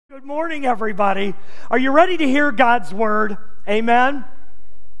Good morning, everybody. Are you ready to hear God's Word? Amen.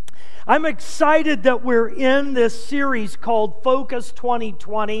 I'm excited that we're in this series called Focus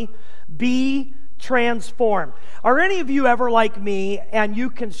 2020, Be Transformed. Are any of you ever like me and you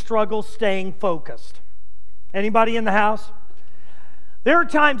can struggle staying focused? Anybody in the house? There are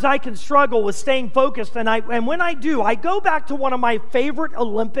times I can struggle with staying focused, and when I do, I go back to one of my favorite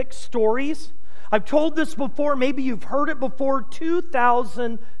Olympic stories. I've told this before, maybe you've heard it before,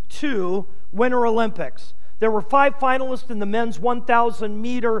 2002 Winter Olympics. There were 5 finalists in the men's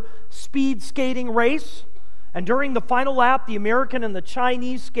 1,000-meter speed skating race, and during the final lap, the American and the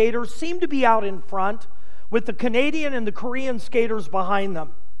Chinese skaters seemed to be out in front, with the Canadian and the Korean skaters behind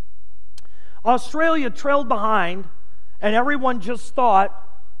them. Australia trailed behind, and everyone just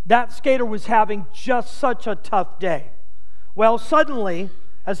thought that skater was having just such a tough day. Well, suddenly,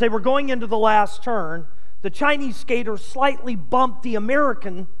 as they were going into the last turn, the Chinese skater slightly bumped the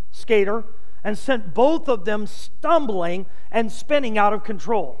American skater and sent both of them stumbling and spinning out of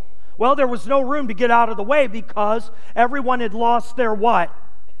control. Well, there was no room to get out of the way because everyone had lost their what?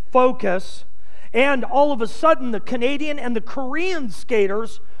 Focus. And all of a sudden, the Canadian and the Korean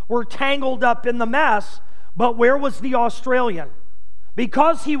skaters were tangled up in the mess. But where was the Australian?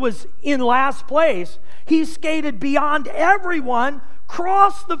 Because he was in last place, he skated beyond everyone,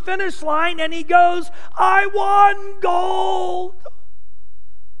 crossed the finish line, and he goes, "I won gold!"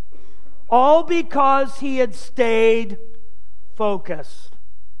 All because he had stayed focused.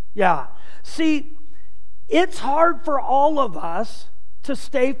 Yeah. See, it's hard for all of us to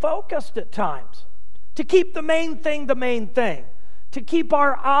stay focused at times, to keep the main thing, to keep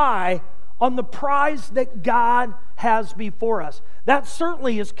our eye on the prize that God has before us. That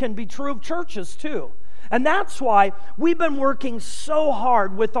certainly can be true of churches too. And that's why we've been working so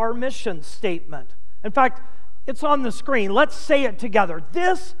hard with our mission statement. In fact, it's on the screen. Let's say it together.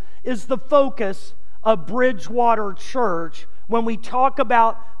 This is the focus of Bridgewater Church when we talk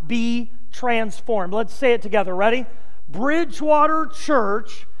about be transformed. Let's say it together. Ready? Bridgewater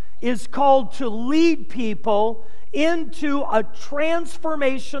Church is called to lead people into a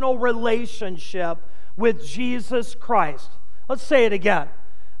transformational relationship with Jesus Christ. Let's say it again.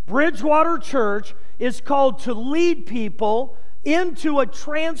 Bridgewater Church is called to lead people into a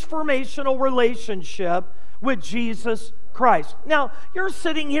transformational relationship with Jesus Christ. Now, you're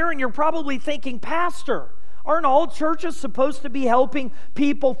sitting here and you're probably thinking, Pastor, aren't all churches supposed to be helping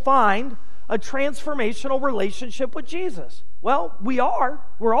people find a transformational relationship with Jesus? Well, we are.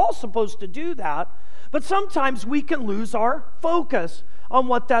 We're all supposed to do that. But sometimes we can lose our focus on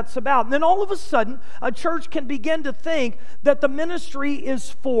what that's about. And then all of a sudden, a church can begin to think that the ministry is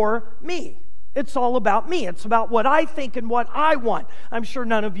for me. It's all about me. It's about what I think and what I want. I'm sure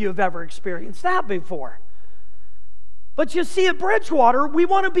none of you have ever experienced that before. But you see, at Bridgewater, we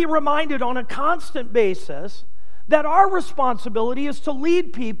want to be reminded on a constant basis that our responsibility is to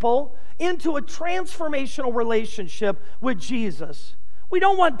lead people into a transformational relationship with Jesus. We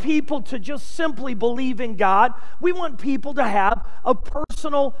don't want people to just simply believe in God. We want people to have a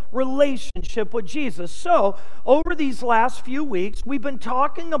personal relationship with Jesus. So, over these last few weeks, we've been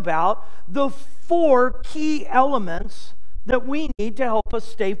talking about the 4 key elements that we need to help us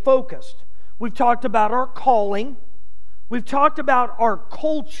stay focused. We've talked about our calling. We've talked about our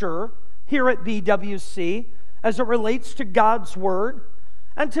culture here at BWC as it relates to God's Word.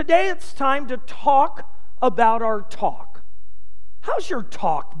 And today it's time to talk about our talk. How's your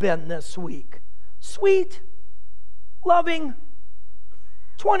talk been this week? Sweet? Loving?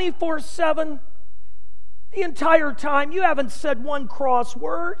 24/7? The entire time? You haven't said one cross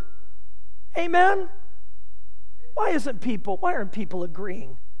word? Amen? Why aren't people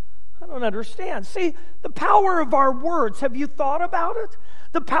agreeing? I don't understand. See, the power of our words, have you thought about it?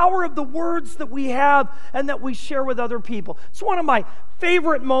 The power of the words that we have and that we share with other people. It's one of my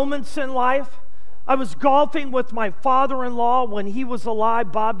favorite moments in life. I was golfing with my father-in-law when he was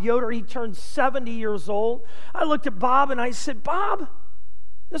alive, Bob Yoder. He turned 70 years old. I looked at Bob and I said, Bob,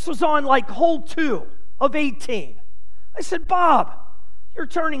 this was on like hole 2 of 18. I said, Bob, you're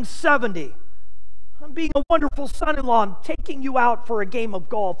turning 70. I'm being a wonderful son-in-law. I'm taking you out for a game of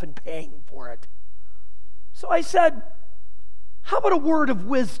golf and paying for it. So I said, how about a word of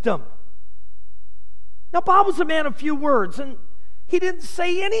wisdom? Now, Bob was a man of few words, and he didn't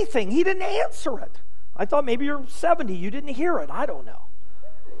say anything. He didn't answer it. I thought maybe you're 70. You didn't hear it. I don't know.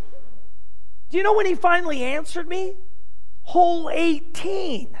 Do you know when he finally answered me? Hole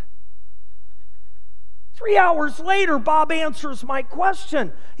 18. 3 hours later, Bob answers my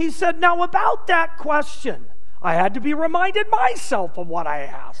question. He said, now about that question, I had to be reminded myself of what I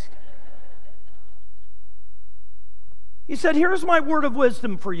asked. He said, here's my word of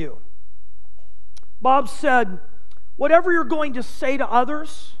wisdom for you. Bob said, whatever you're going to say to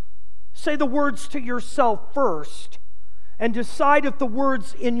others, say the words to yourself first and decide if the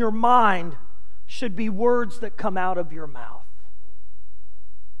words in your mind should be words that come out of your mouth.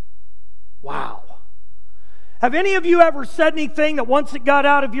 Wow. Have any of you ever said anything that once it got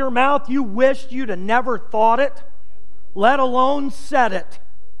out of your mouth, you wished you'd have never thought it, let alone said it?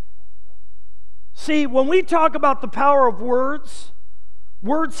 See, when we talk about the power of words,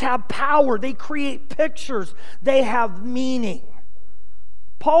 words have power. They create pictures. They have meaning.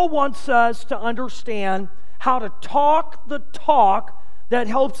 Paul wants us to understand how to talk the talk that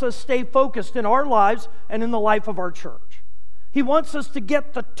helps us stay focused in our lives and in the life of our church. He wants us to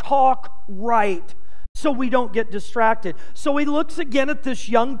get the talk right so we don't get distracted. So he looks again at this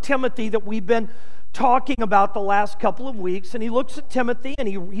young Timothy that we've been talking about the last couple of weeks, and he looks at Timothy and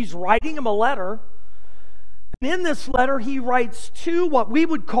he's writing him a letter. And in this letter, he writes two what we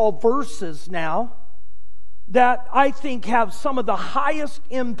would call verses now that I think have some of the highest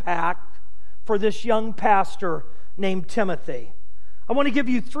impact for this young pastor named Timothy. I want to give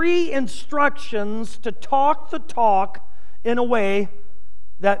you 3 instructions to talk the talk in a way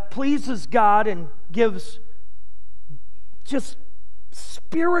that pleases God and gives just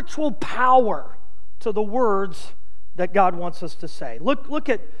spiritual power to the words that God wants us to say. Look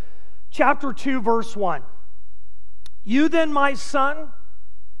at chapter 2, verse 1. You then, my son,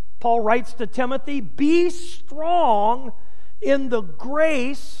 Paul writes to Timothy, be strong in the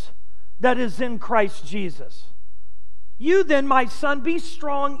grace that is in Christ Jesus. You then, my son, be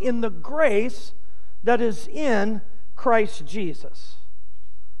strong in the grace that is in Christ Jesus.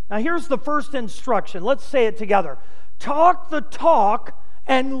 Now here's the first instruction. Let's say it together. Talk the talk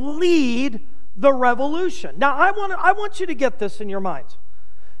and lead the revolution. Now I want you to get this in your minds.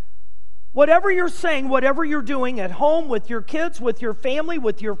 Whatever you're saying, whatever you're doing at home with your kids, with your family,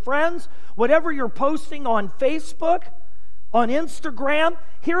 with your friends, whatever you're posting on Facebook, on Instagram,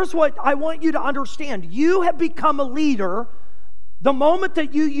 here's what I want you to understand. You have become a leader. The moment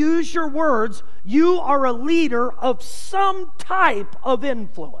that you use your words, you are a leader of some type of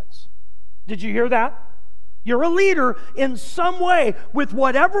influence. Did you hear that? You're a leader in some way with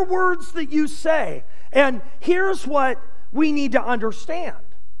whatever words that you say. And here's what we need to understand.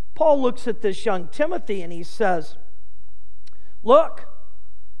 Paul looks at this young Timothy and he says, look,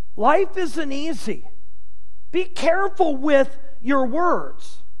 life isn't easy. Be careful with your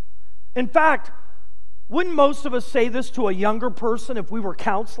words. In fact, wouldn't most of us say this to a younger person if we were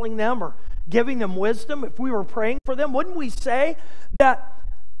counseling them or giving them wisdom, if we were praying for them? Wouldn't we say that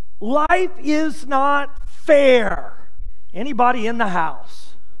life is not fair? Anybody in the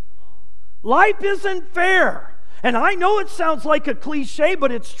house? Life isn't fair. And I know it sounds like a cliche,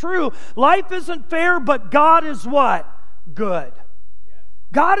 but it's true. Life isn't fair, but God is what? Good.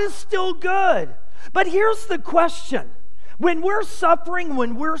 God is still good. But here's the question. When we're suffering,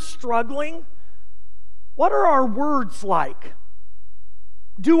 when we're struggling, what are our words like?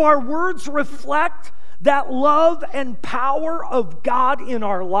 Do our words reflect that love and power of God in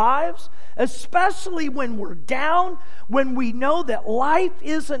our lives? Especially when we're down, when we know that life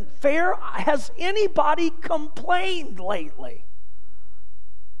isn't fair. Has anybody complained lately?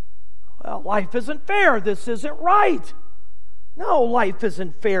 Well, life isn't fair. This isn't right. No, life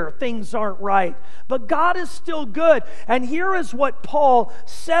isn't fair. Things aren't right. But God is still good. And here is what Paul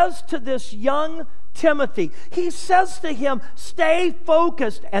says to this young Timothy. He says to him, stay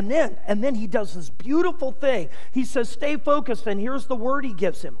focused. And then he does this beautiful thing. He says, stay focused. And here's the word he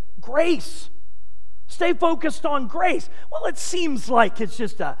gives him. Grace. Stay focused on grace. Well, it seems like it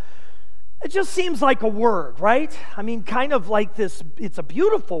just seems like a word, right? I mean, kind of like this, it's a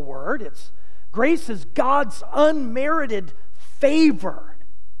beautiful word. Grace is God's unmerited favor.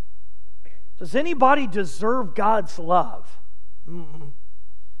 Does anybody deserve God's love?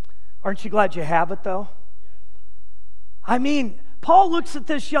 Aren't you glad you have it, though? I mean, Paul looks at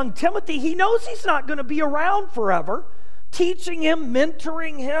this young Timothy. He knows he's not going to be around forever, teaching him,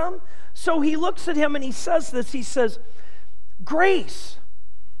 mentoring him. So he looks at him and he says this. He says, grace.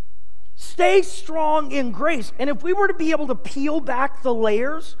 Stay strong in grace. And if we were to be able to peel back the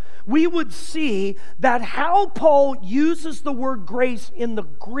layers, we would see that how Paul uses the word grace in the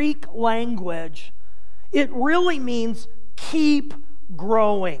Greek language, it really means keep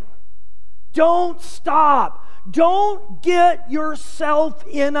growing. Don't stop. Don't get yourself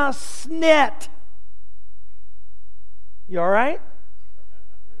in a snit. You all right?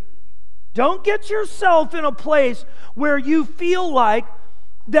 Don't get yourself in a place where you feel like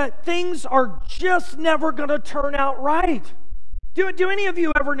that things are just never going to turn out right. Do any of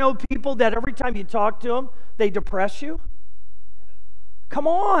you ever know people that every time you talk to them, they depress you? Come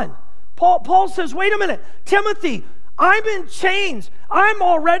on. Paul says, wait a minute, Timothy, I'm in chains. I'm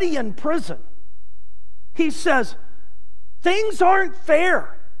already in prison. He says, things aren't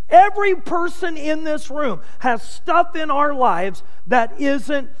fair. Every person in this room has stuff in our lives that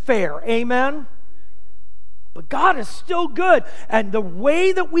isn't fair. Amen? But God is still good. And the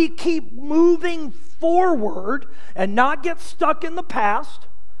way that we keep moving forward and not get stuck in the past,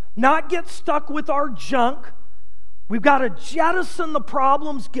 not get stuck with our junk, we've got to jettison the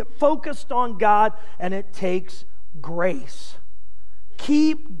problems, get focused on God, and it takes grace.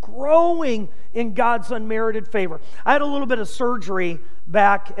 Keep growing in God's unmerited favor. I had a little bit of surgery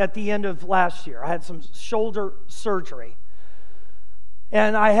back at the end of last year. I had some shoulder surgery.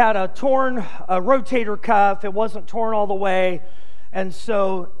 And I had a torn rotator cuff. It wasn't torn all the way. And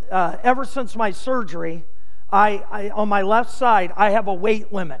so ever since my surgery, I on my left side, I have a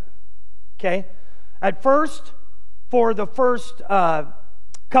weight limit. Okay? At first, for the first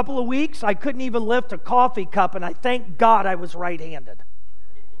couple of weeks, I couldn't even lift a coffee cup, and I thank God I was right-handed.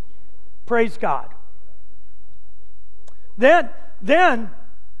 Praise God. Then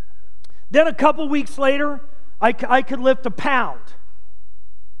a couple weeks later, I could lift a pound.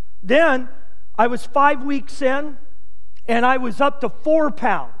 Then I was 5 weeks in, and I was up to 4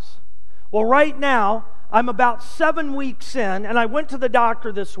 pounds. Well, right now, I'm about 7 weeks in, and I went to the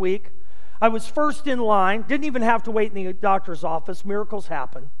doctor this week. I was first in line, didn't even have to wait in the doctor's office. Miracles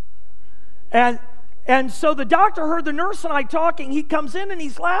happen. And so the doctor heard the nurse and I talking. He comes in and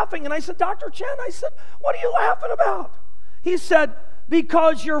he's laughing. And I said, Dr. Chen, I said, what are you laughing about? He said,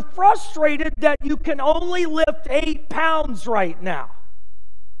 because you're frustrated that you can only lift 8 pounds right now.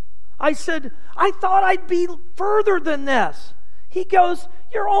 I said, I thought I'd be further than this. He goes,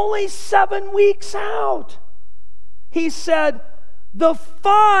 you're only 7 weeks out. He said, the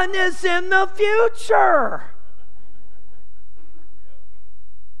fun is in the future.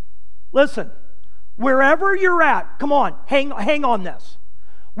 Listen, wherever you're at, come on, hang on this.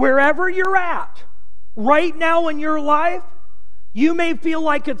 Wherever you're at right now in your life, you may feel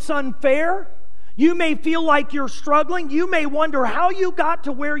like it's unfair. You may feel like you're struggling. You may wonder how you got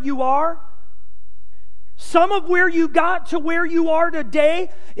to where you are. Some of where you got to where you are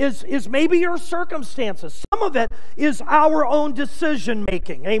today is maybe your circumstances. Some of it is our own decision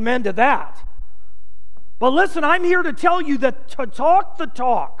making. Amen to that. But listen, I'm here to tell you that to talk the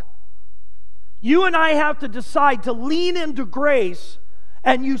talk, you and I have to decide to lean into grace,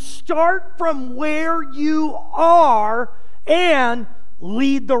 and you start from where you are and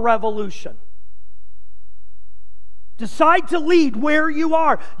lead the revolution. Decide to lead where you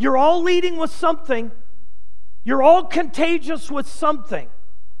are. You're all leading with something. You're all contagious with something.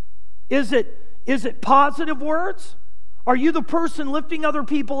 Is it positive words? Are you the person lifting other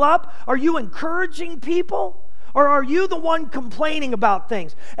people up? Are you encouraging people? Or are you the one complaining about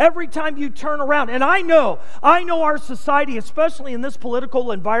things every time you turn around? And I know our society, especially in this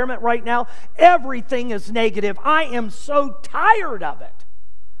political environment right now, everything is negative. I am so tired of it.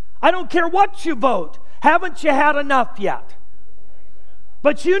 I don't care what you vote. Haven't you had enough yet?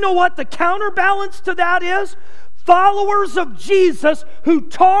 But you know what the counterbalance to that is? Followers of Jesus who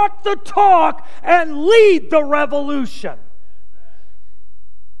talk the talk and lead the revolution.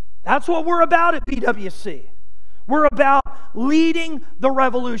 That's what we're about at BWC. We're about leading the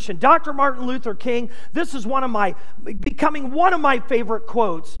revolution. Dr. Martin Luther King, this is becoming one of my favorite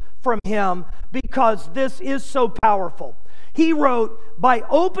quotes from him because this is so powerful. He wrote, by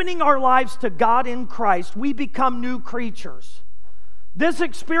opening our lives to God in Christ, we become new creatures. This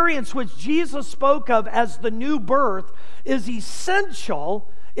experience which Jesus spoke of as the new birth is essential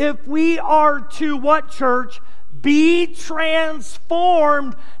if we are to what, church? Be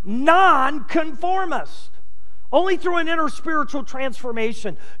transformed, non-conformist. Only through an inner spiritual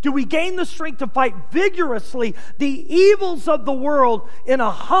transformation do we gain the strength to fight vigorously the evils of the world in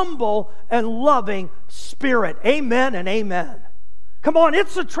a humble and loving spirit. Amen and amen. Come on,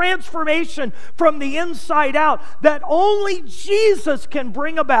 it's a transformation from the inside out that only Jesus can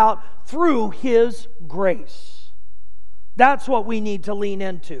bring about through His grace. That's what we need to lean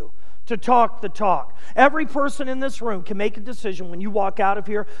into. To talk the talk. Every person in this room can make a decision when you walk out of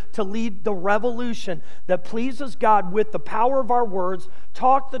here to lead the revolution that pleases God with the power of our words,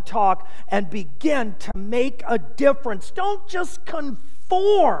 talk the talk, and begin to make a difference. Don't just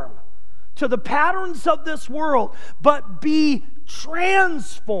conform to the patterns of this world, but be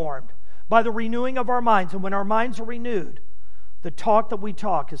transformed by the renewing of our minds. And when our minds are renewed, the talk that we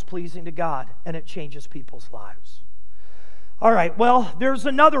talk is pleasing to God, and it changes people's lives. All right, well, there's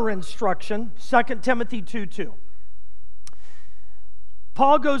another instruction, 2 Timothy 2:2.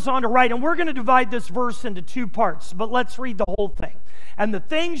 Paul goes on to write, and we're going to divide this verse into two parts, but let's read the whole thing. And the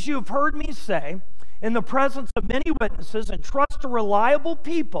things you have heard me say in the presence of many witnesses, and trust to reliable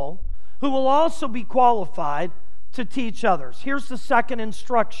people who will also be qualified to teach others. Here's the second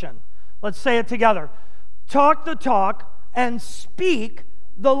instruction. Let's say it together. Talk the talk and speak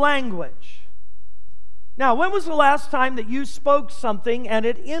the language. Now, when was the last time that you spoke something and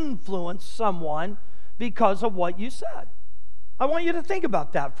it influenced someone because of what you said? I want you to think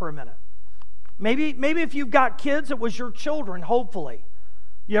about that for a minute. Maybe if you've got kids, it was your children, hopefully.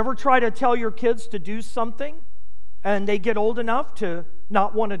 You ever try to tell your kids to do something and they get old enough to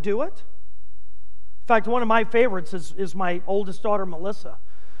not want to do it? In fact, one of my favorites is my oldest daughter, Melissa.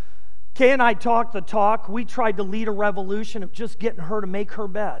 Kay and I talked the talk. We tried to lead a revolution of just getting her to make her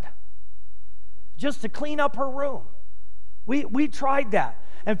bed, just to clean up her room. We tried that.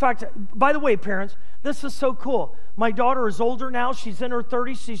 In fact, by the way, parents, this is so cool. My daughter is older now. She's in her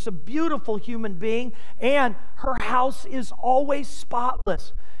 30s. She's a beautiful human being, and her house is always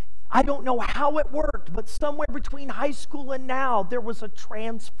spotless. I don't know how it worked, but somewhere between high school and now, there was a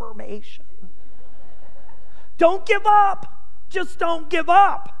transformation. Don't give up. Just don't give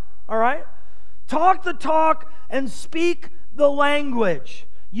up. All right? Talk the talk and speak the language.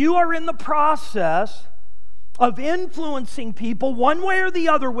 You are in the process of influencing people one way or the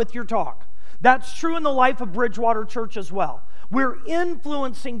other with your talk. That's true in the life of Bridgewater Church as well. We're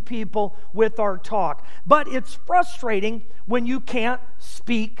influencing people with our talk. But it's frustrating when you can't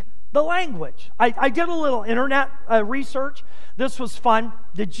speak the language. I did a little internet research. This was fun.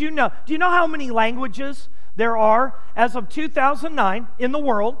 Do you know how many languages there are? As of 2009 in the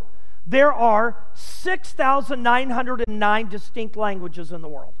world, there are 6,909 distinct languages in the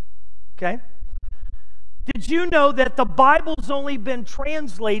world. Okay? Did you know that the Bible's only been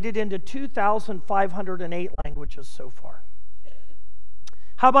translated into 2,508 languages so far?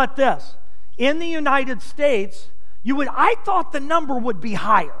 How about this? In the United States, I thought the number would be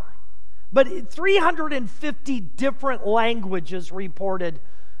higher, but 350 different languages reported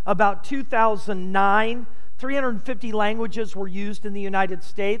about 2009. 350 languages were used in the United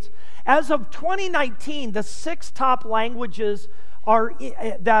States. As of 2019, the 6 top languages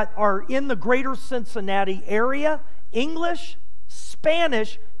that are in the greater Cincinnati area: English,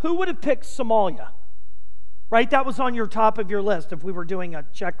 Spanish. Who would have picked Somalia? Right? That was on your top of your list if we were doing a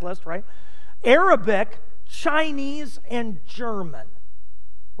checklist, right? Arabic, Chinese, and German.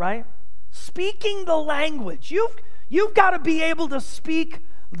 Right? Speaking the language. You've got to be able to speak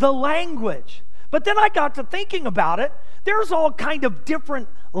the language. But then I got to thinking about it. There's all kind of different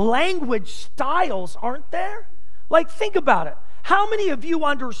language styles, aren't there? Like, think about it. How many of you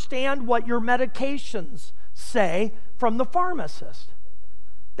understand what your medications say from the pharmacist?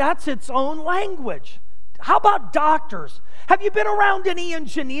 That's its own language. How about doctors? Have you been around any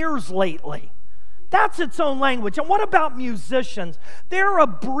engineers lately? That's its own language. And what about musicians? They're a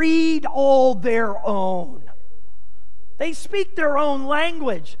breed all their own. They speak their own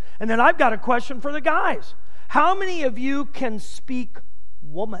language. And then I've got a question for the guys. How many of you can speak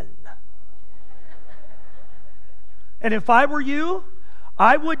woman? And if I were you,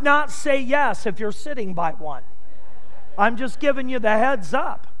 I would not say yes if you're sitting by one. I'm just giving you the heads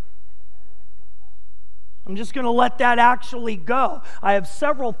up. I'm just going to let that actually go. I have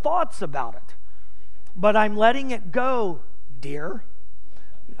several thoughts about it, but I'm letting it go, dear.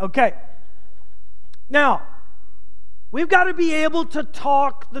 Okay. Now, we've got to be able to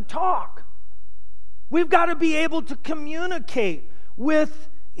talk the talk. We've got to be able to communicate with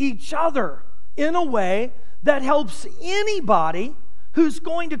each other in a way that helps anybody who's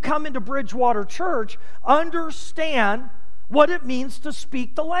going to come into Bridgewater Church understand what it means to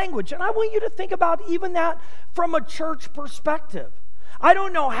speak the language. And I want you to think about even that from a church perspective. I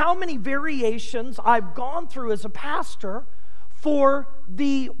don't know how many variations I've gone through as a pastor for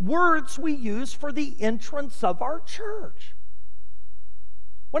the words we use for the entrance of our church.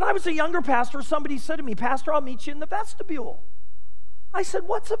 When I was a younger pastor, somebody said to me, "Pastor, I'll meet you in the vestibule." I said,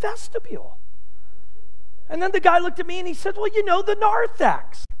 "What's a vestibule?" And then the guy looked at me and he said, "Well, you know, the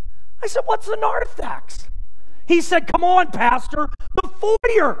narthex." I said, "What's the narthex?" He said, "Come on, Pastor, the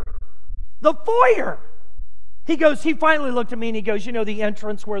foyer. The foyer." He finally looked at me and he goes, "You know, the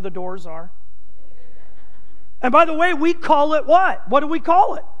entrance where the doors are." And by the way, we call it what? What do we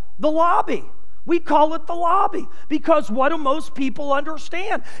call it? The lobby. We call it the lobby because what do most people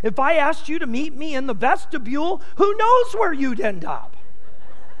understand? If I asked you to meet me in the vestibule, who knows where you'd end up?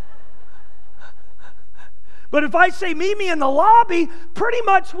 But if I say meet me in the lobby, pretty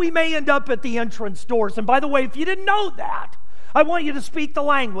much we may end up at the entrance doors. And by the way, if you didn't know that, I want you to speak the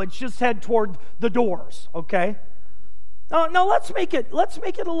language. Just head toward the doors, okay? No, let's make it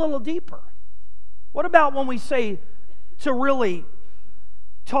a little deeper. What about when we say to really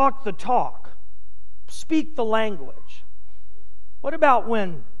talk the talk, speak the language? What about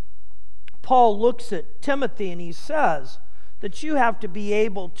when Paul looks at Timothy and he says that you have to be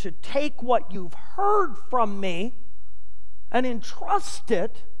able to take what you've heard from me and entrust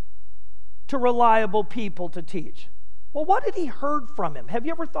it to reliable people to teach? Well, what had he heard from him? Have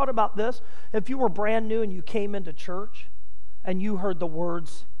you ever thought about this? If you were brand new and you came into church and you heard the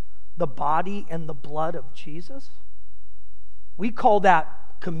words, the body and the blood of Jesus, we call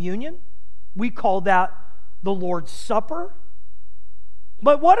that communion. We call that the Lord's Supper.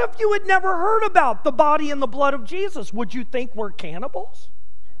 But what if you had never heard about the body and the blood of Jesus? Would you think we're cannibals?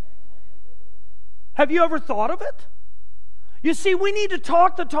 Have you ever thought of it? You see, we need to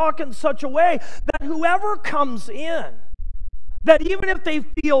talk the talk in such a way that whoever comes in, that even if they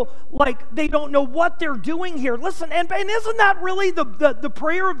feel like they don't know what they're doing here, listen, and isn't that really the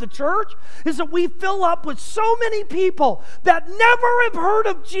prayer of the church? Is that we fill up with so many people that never have heard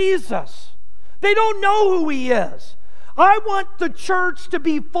of Jesus. They don't know who He is. I want the church to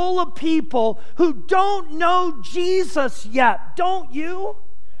be full of people who don't know Jesus yet, don't you?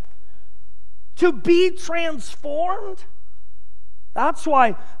 To be transformed. That's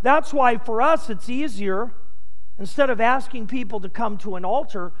why for us it's easier. Instead of asking people to come to an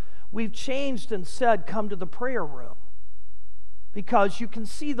altar, we've changed and said, come to the prayer room. Because you can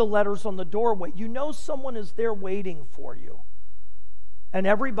see the letters on the doorway. You know someone is there waiting for you. And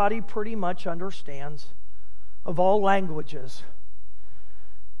everybody pretty much understands, of all languages,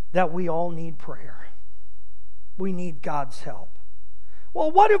 that we all need prayer. We need God's help. Well,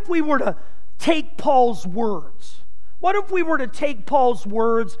 what if we were to take Paul's words? What if we were to take Paul's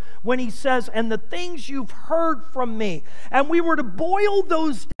words when he says, and the things you've heard from me, and we were to boil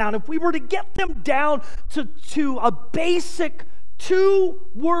those down, if we were to get them down to a basic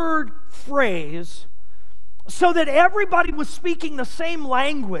 2-word phrase, so that everybody was speaking the same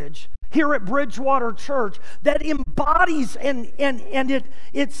language here at Bridgewater Church, that embodies and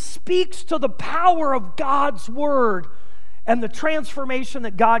it speaks to the power of God's Word and the transformation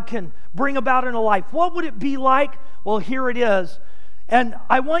that God can bring about in a life. What would it be like? Well, here it is. And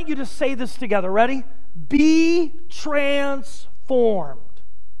I want you to say this together. Ready? Be transformed.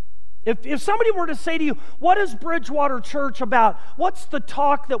 If somebody were to say to you, what is Bridgewater Church about? What's the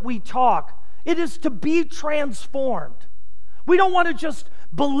talk that we talk? It is to be transformed. We don't want to just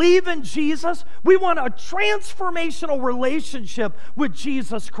believe in Jesus. We want a transformational relationship with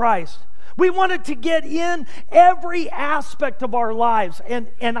Jesus Christ. We want it to get in every aspect of our lives. And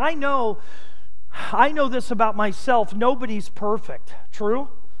I know this about myself. Nobody's perfect. True?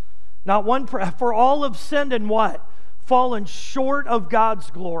 Not one. For all have sinned and what? Fallen short of God's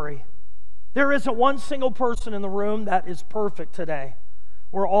glory. There isn't one single person in the room that is perfect today.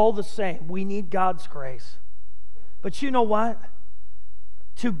 We're all the same. We need God's grace. But you know what?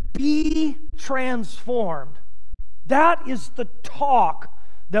 To be transformed, that is the talk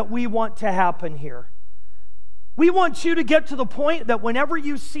that we want to happen here. We want you to get to the point that whenever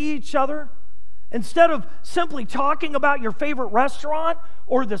you see each other, instead of simply talking about your favorite restaurant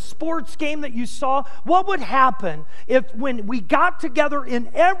or the sports game that you saw, what would happen if when we got together in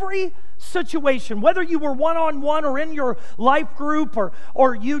every situation, whether you were one-on-one or in your life group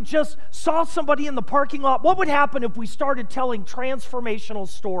or you just saw somebody in the parking lot, what would happen if we started telling transformational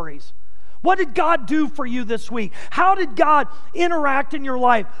stories? What did God do for you this week? How did God interact in your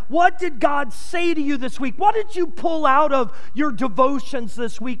life? What did God say to you this week? What did you pull out of your devotions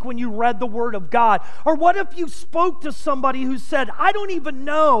this week when you read the Word of God? Or what if you spoke to somebody who said, I don't even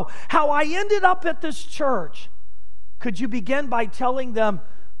know how I ended up at this church? Could you begin by telling them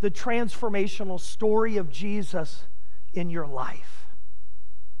the transformational story of Jesus in your life?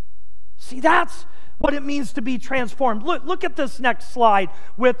 See, that's what it means to be transformed. Look at this next slide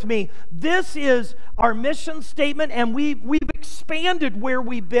with me. This is our mission statement, and we've expanded where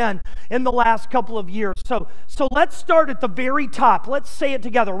we've been in the last couple of years. So let's start at the very top. Let's say it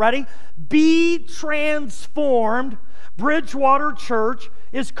together. Ready? Be transformed. Bridgewater Church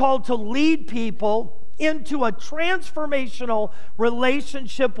is called to lead people into a transformational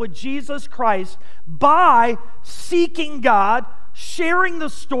relationship with Jesus Christ by seeking God, sharing the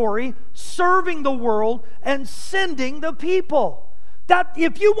story, serving the world, and sending the people. That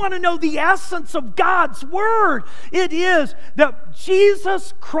if you want to know the essence of God's Word, it is that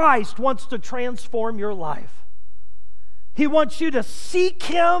Jesus Christ wants to transform your life. He wants you to seek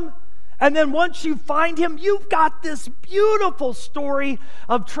Him, and then once you find Him, you've got this beautiful story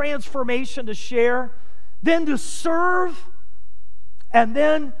of transformation to share, then to serve, and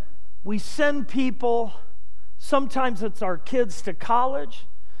then we send people Sometimes it's our kids to college.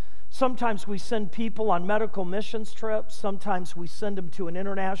 Sometimes we send people on medical missions trips. Sometimes we send them to an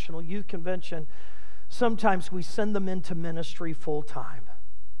international youth convention. Sometimes we send them into ministry full time.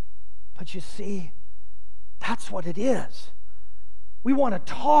 But you see, that's what it is. We want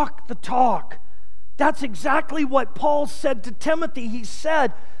to talk the talk. That's exactly what Paul said to Timothy. He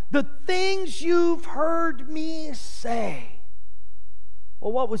said, the things you've heard me say.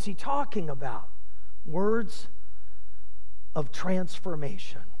 Well, what was he talking about? Words of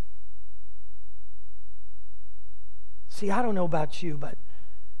transformation. See, I don't know about you, but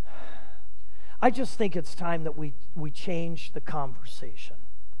I just think it's time that we change the conversation.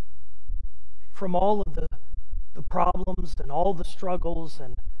 From all of the problems and all the struggles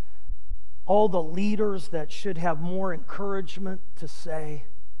and all the leaders that should have more encouragement to say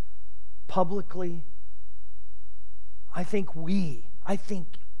publicly, I think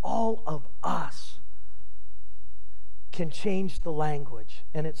all of us can change the language.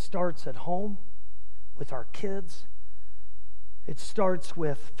 And it starts at home with our kids. It starts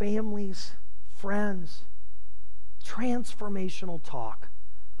with families, friends. Transformational talk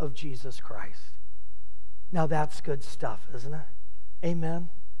of Jesus Christ. Now that's good stuff, isn't it? Amen?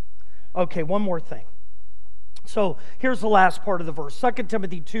 Okay, one more thing. So here's the last part of the verse, 2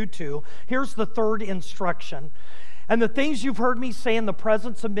 Timothy 2:2. Here's the third instruction. And the things you've heard me say in the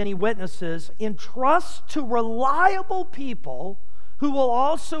presence of many witnesses, entrust to reliable people who will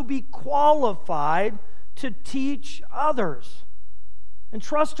also be qualified to teach others.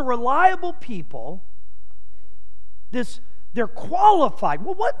 Entrust to reliable people. They're qualified.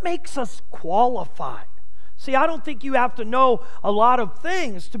 Well, what makes us qualified? See, I don't think you have to know a lot of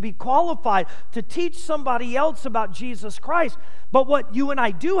things to be qualified to teach somebody else about Jesus Christ. But what you and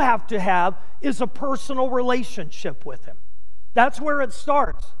I do have to have is a personal relationship with Him. That's where it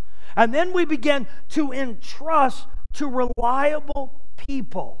starts. And then we begin to entrust to reliable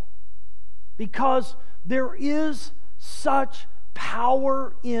people, because there is such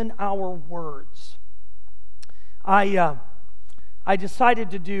power in our words. I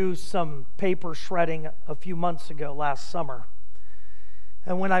decided to do some paper shredding a few months ago, last summer.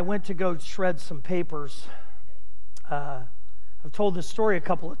 And when I went to go shred some papers, I've told this story a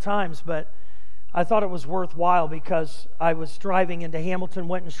couple of times, but I thought it was worthwhile because I was driving into Hamilton,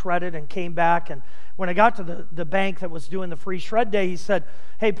 went and shredded, and came back. And when I got to the bank that was doing the free shred day, he said,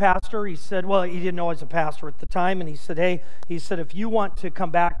 "Hey, pastor," he said, well, he didn't know I was a pastor at the time, and he said, "Hey," he said, "if you want to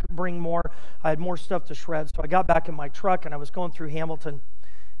come back, bring more." I had more stuff to shred. So I got back in my truck, and I was going through Hamilton,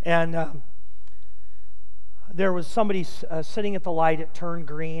 and there was somebody sitting at the light. It turned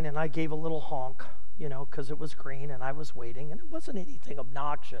green, and I gave a little honk, because it was green, and I was waiting, and it wasn't anything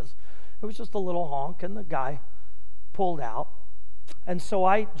obnoxious. It was just a little honk, and the guy pulled out. And so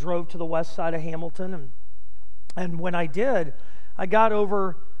I drove to the west side of Hamilton, and when I did, I got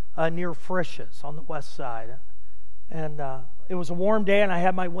over near Frisch's on the west side. And it was a warm day, and I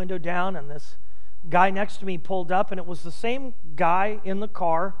had my window down, and this guy next to me pulled up, and it was the same guy in the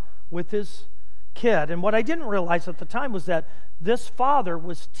car with his kid. And what I didn't realize at the time was that this father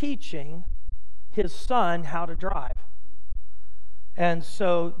was teaching his son how to drive. And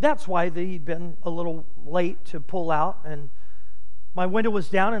so that's why he'd been a little late to pull out. And my window was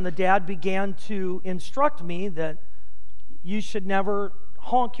down, and the dad began to instruct me that you should never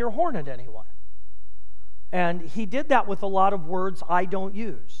honk your horn at anyone. And he did that with a lot of words I don't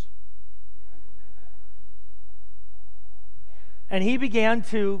use. And he began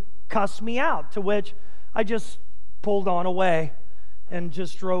to cuss me out, to which I just pulled on away and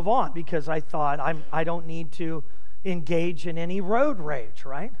just drove on, because I thought I don't need to engage in any road rage,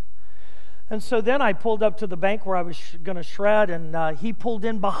 right? And so then I pulled up to the bank where I was going to shred, and he pulled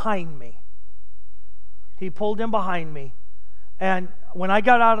in behind me. And when I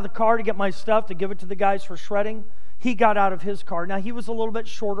got out of the car to get my stuff to give it to the guys for shredding, he got out of his car. Now, he was a little bit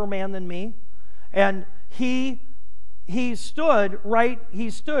shorter man than me, and he stood right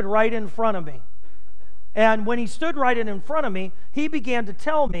in front of me. And when he stood right in front of me, he began to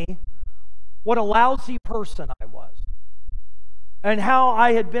tell me what a lousy person I was, and how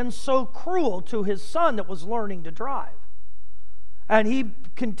I had been so cruel to his son that was learning to drive. And he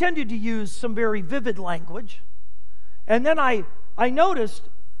continued to use some very vivid language. And then I noticed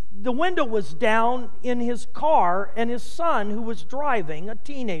the window was down in his car, and his son, who was driving, a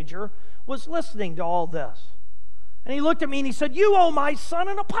teenager, was listening to all this. And he looked at me and he said, "You owe my son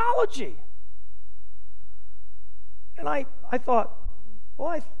an apology." And I thought,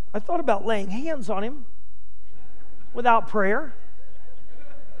 well, I thought about laying hands on him without prayer.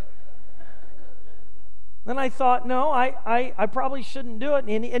 Then I thought, no, I probably shouldn't do it.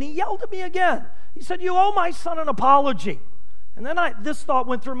 And he yelled at me again. He said, you owe my son an apology. And then this thought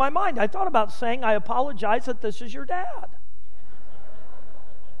went through my mind. I thought about saying, I apologize that this is your dad.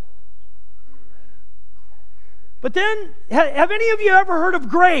 But then, have any of you ever heard of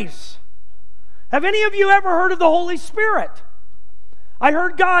grace? Have any of you ever heard of the Holy Spirit? I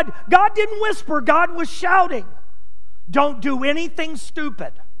heard God didn't whisper, God was shouting. Don't do anything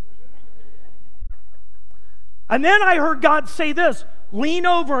stupid. And then I heard God say this, lean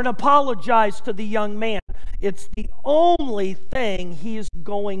over and apologize to the young man. It's the only thing he's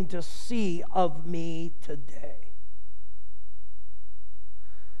going to see of me today.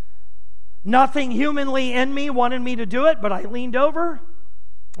 Nothing humanly in me wanted me to do it, but I leaned over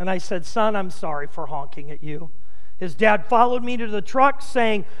and I said, son, I'm sorry for honking at you. His dad followed me to the truck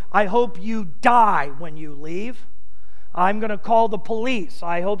saying, I hope you die when you leave. I'm going to call the police.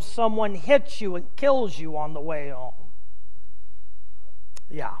 I hope someone hits you and kills you on the way home.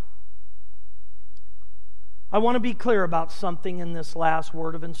 Yeah. I want to be clear about something in this last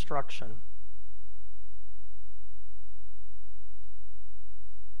word of instruction.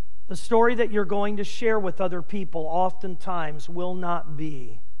 The story that you're going to share with other people oftentimes will not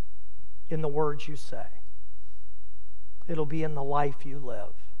be in the words you say. It'll be in the life you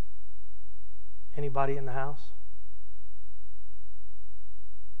live. Anybody in the house?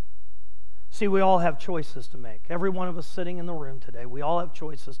 See, we all have choices to make. Every one of us sitting in the room today, we all have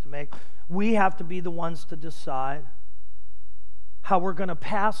choices to make. We have to be the ones to decide how we're going to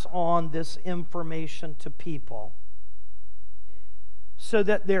pass on this information to people so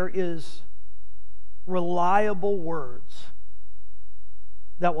that there is reliable words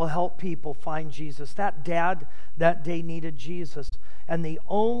that will help people find Jesus. That dad that day needed Jesus, and the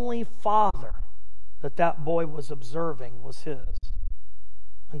only father that boy was observing was his.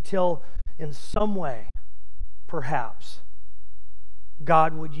 Until in some way, perhaps,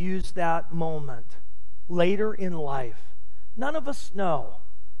 God would use that moment later in life. None of us know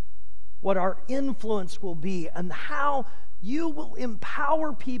what our influence will be and how you will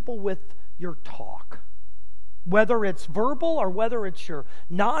empower people with your talk. Whether it's verbal or whether it's your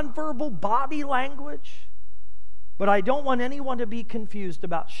nonverbal body language. But I don't want anyone to be confused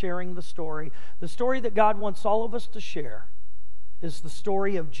about sharing the story. The story that God wants all of us to share is the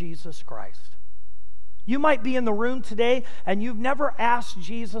story of Jesus Christ. You might be in the room today and you've never asked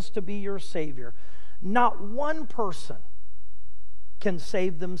Jesus to be your Savior. Not one person can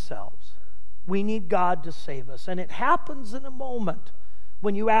save themselves. We need God to save us. And it happens in a moment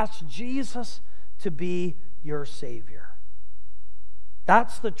when you ask Jesus to be your Savior.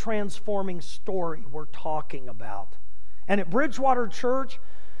 That's the transforming story we're talking about. And at Bridgewater Church,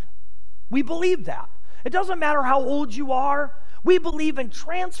 we believe that. It doesn't matter how old you are. We believe in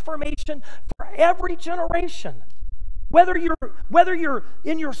transformation for every generation. Whether you're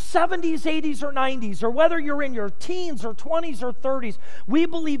in your 70s, 80s, or 90s, or whether you're in your teens or 20s or 30s, we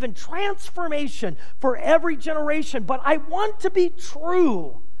believe in transformation for every generation. But I want to be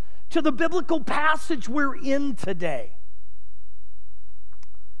true to the biblical passage we're in today.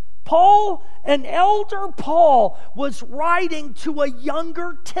 Paul, an elder Paul, was writing to a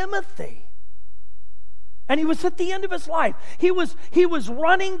younger Timothy. And he was at the end of his life. He was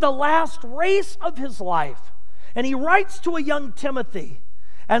running the last race of his life. And he writes to a young Timothy.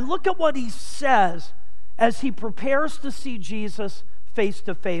 And look at what he says as he prepares to see Jesus face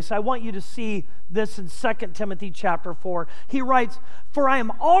to face. I want you to see this in 2 Timothy chapter 4. He writes, "For I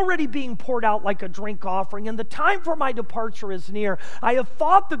am already being poured out like a drink offering, and the time for my departure is near. I have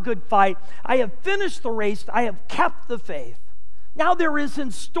fought the good fight. I have finished the race. I have kept the faith. Now there is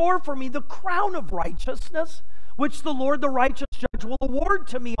in store for me the crown of righteousness, which the Lord, the righteous judge, will award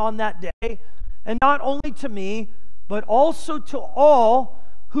to me on that day, and not only to me, but also to all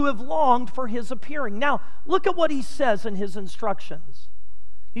who have longed for his appearing." Now, look at what he says in his instructions.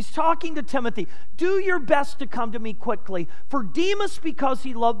 He's talking to Timothy. "Do your best to come to me quickly, for Demas, because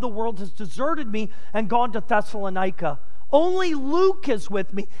he loved the world, has deserted me and gone to Thessalonica. Only Luke is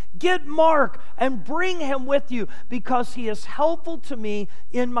with me. Get Mark and bring him with you, because he is helpful to me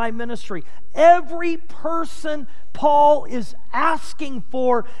in my ministry." Every person Paul is asking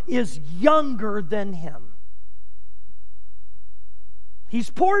for is younger than him. He's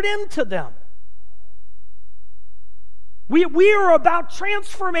poured into them. We are about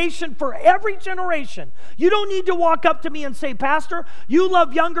transformation for every generation. You don't need to walk up to me and say, "Pastor, you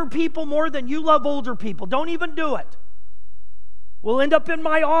love younger people more than you love older people." Don't even do it. We'll end up in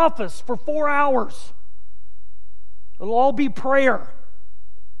my office for 4 hours. It'll all be prayer.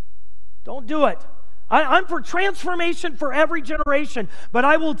 Don't do it. I'm for transformation for every generation, but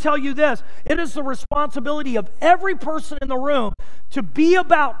I will tell you this. It is the responsibility of every person in the room to be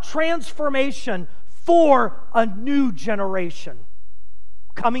about transformation for a new generation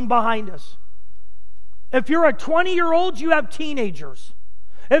coming behind us. If you're a 20-year-old, you have teenagers.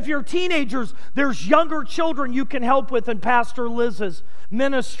 If you're teenagers, there's younger children you can help with in Pastor Liz's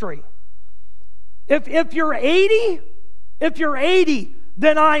ministry. If you're 80,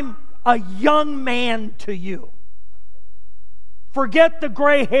 then I'm a young man to you. Forget the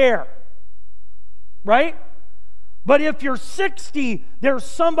gray hair, right? But if you're 60, there's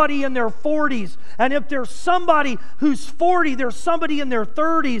somebody in their 40s. And if there's somebody who's 40, there's somebody in their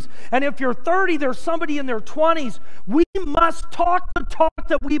 30s. And if you're 30, there's somebody in their 20s. We must talk the talk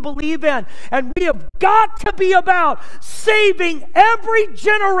that we believe in. And we have got to be about saving every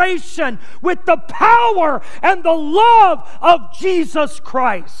generation with the power and the love of Jesus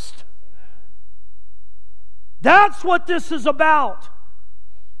Christ. That's what this is about.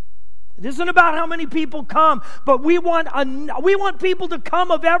 It isn't about how many people come, but we want people to come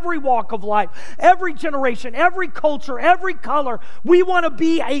of every walk of life, every generation, every culture, every color. We want to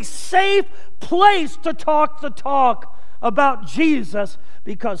be a safe place to talk the talk about Jesus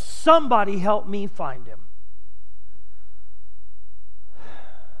because somebody helped me find Him.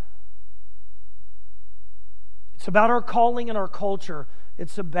 It's about our calling and our culture.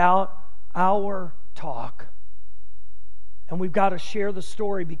 It's about our talk. And we've got to share the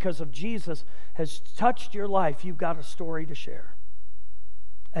story because if Jesus has touched your life, you've got a story to share.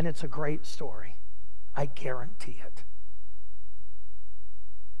 And it's a great story. I guarantee it.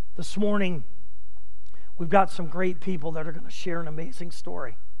 This morning, we've got some great people that are going to share an amazing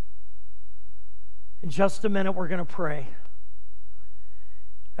story. In just a minute, we're going to pray.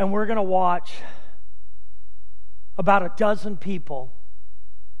 And we're going to watch about a dozen people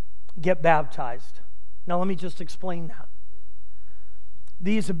get baptized. Now, let me just explain that.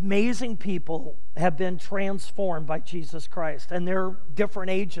 These amazing people have been transformed by Jesus Christ, and they're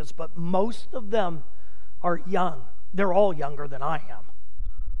different ages, but most of them are young. They're all younger than I am.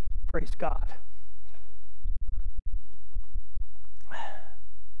 Praise God.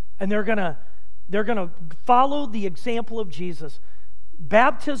 And they're gonna follow the example of Jesus.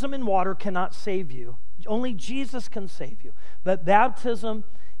 Baptism in water cannot save you. Only Jesus can save you. But baptism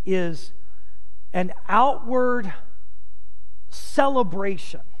is an outward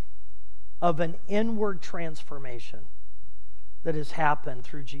celebration of an inward transformation that has happened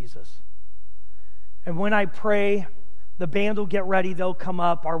through Jesus. And when I pray, the band will get ready, they'll come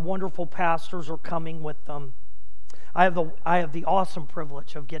up, our wonderful pastors are coming with them. I have the awesome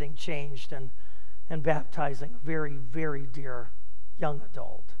privilege of getting changed and baptizing a very, very dear young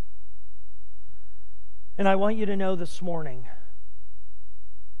adult. And I want you to know this morning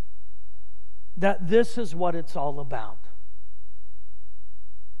that this is what it's all about.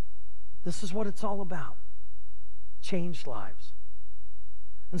 This is what it's all about. Changed lives.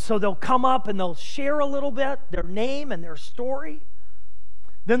 And so they'll come up and they'll share a little bit, their name and their story.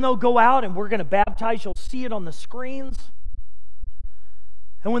 Then they'll go out and we're going to baptize. You'll see it on the screens.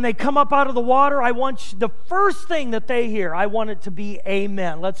 And when they come up out of the water, the first thing that they hear, I want it to be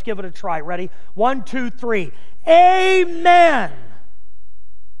amen. Let's give it a try. Ready? 1, 2, 3. Amen.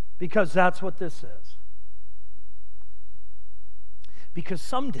 Because that's what this is. Because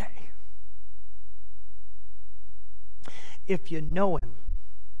someday, if you know Him,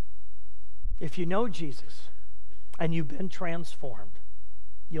 if you know Jesus, and you've been transformed,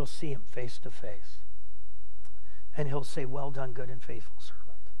 you'll see Him face to face. And He'll say, well done, good and faithful servant.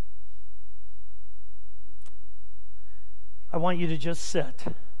 I want you to just sit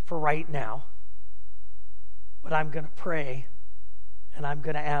for right now, but I'm going to pray, and I'm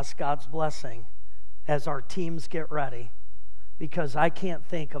going to ask God's blessing as our teams get ready, because I can't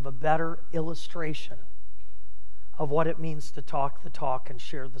think of a better illustration of what it means to talk the talk and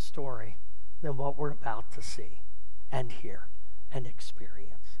share the story than what we're about to see and hear and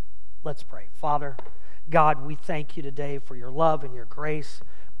experience. Let's pray. Father, God, we thank you today for your love and your grace.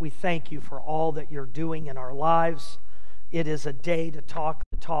 We thank you for all that you're doing in our lives. It is a day to talk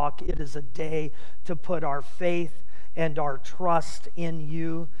the talk. It is a day to put our faith and our trust in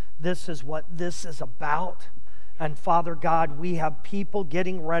you. This is what this is about. And Father God, we have people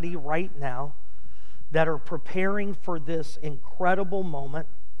getting ready right now that are preparing for this incredible moment.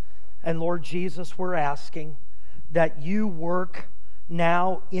 And Lord Jesus, we're asking that you work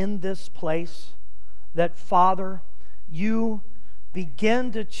now in this place, that Father, you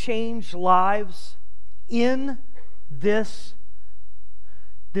begin to change lives in this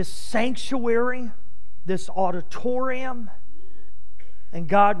sanctuary, this auditorium. And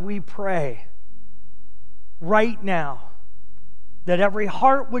God, we pray right now that every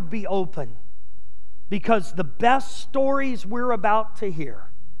heart would be open, Because the best stories we're about to hear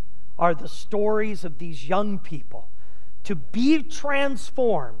are the stories of these young people to be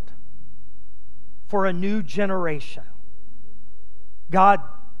transformed for a new generation. God,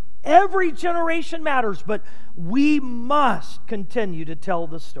 every generation matters, but we must continue to tell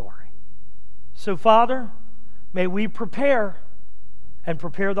the story. So, Father, may we prepare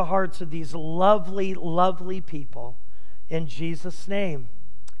the hearts of these lovely, lovely people. In Jesus' name,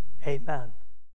 amen.